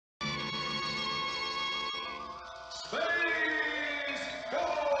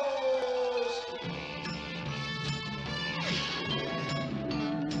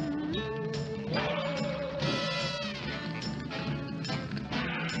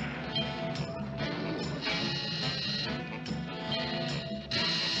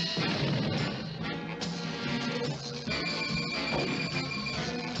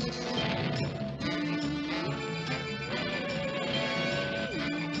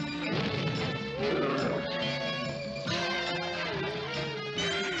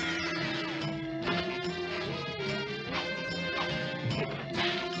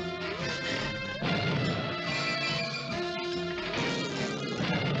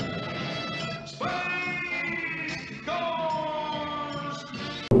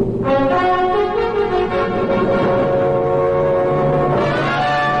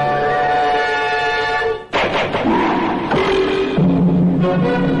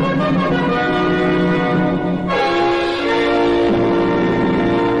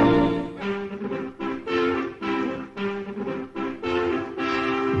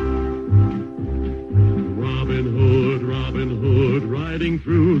Riding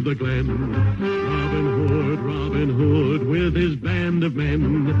through the glen. Robin Hood, with his band of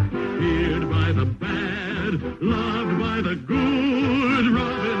men, feared by the bad, loved by the good.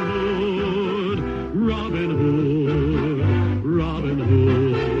 Robin Hood, Robin Hood, Robin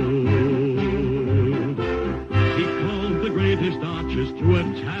Hood. He called the greatest archers to a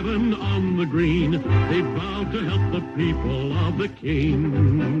tavern on the green. They vowed to help the people of the king.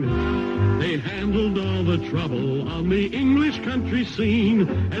 They handled all the trouble on the English country scene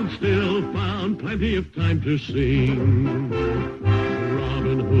and still found plenty of time to sing.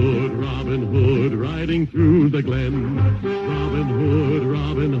 Robin Hood, riding through the glen.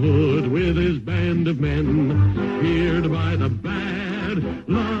 Robin Hood, with his band of men, feared by the bad,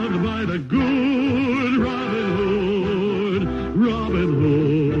 loved by the good. Robin Hood, Robin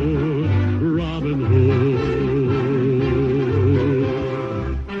Hood, Robin Hood.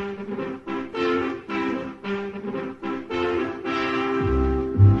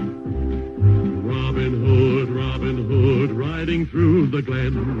 Riding through the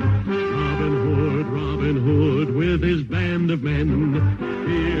glen. Robin Hood, with his band of men,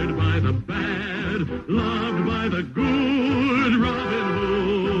 feared by the bad, loved by the good. Robin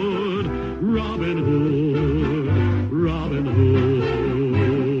Hood, Robin Hood, Robin Hood.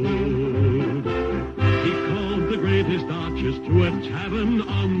 He called the greatest archers to a tavern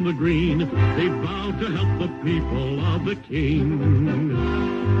on the green. They vowed to help the people of the king.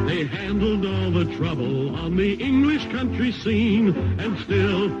 They handled all the trouble on the English country scene and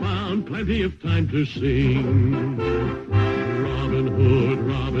still found plenty of time to sing. Robin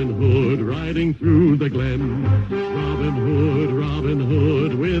Hood, riding through the glen. Robin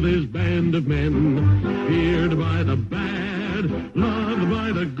Hood, with his band of men, feared by the bad, loved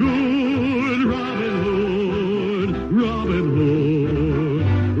by the good. Robin Hood, Robin Hood.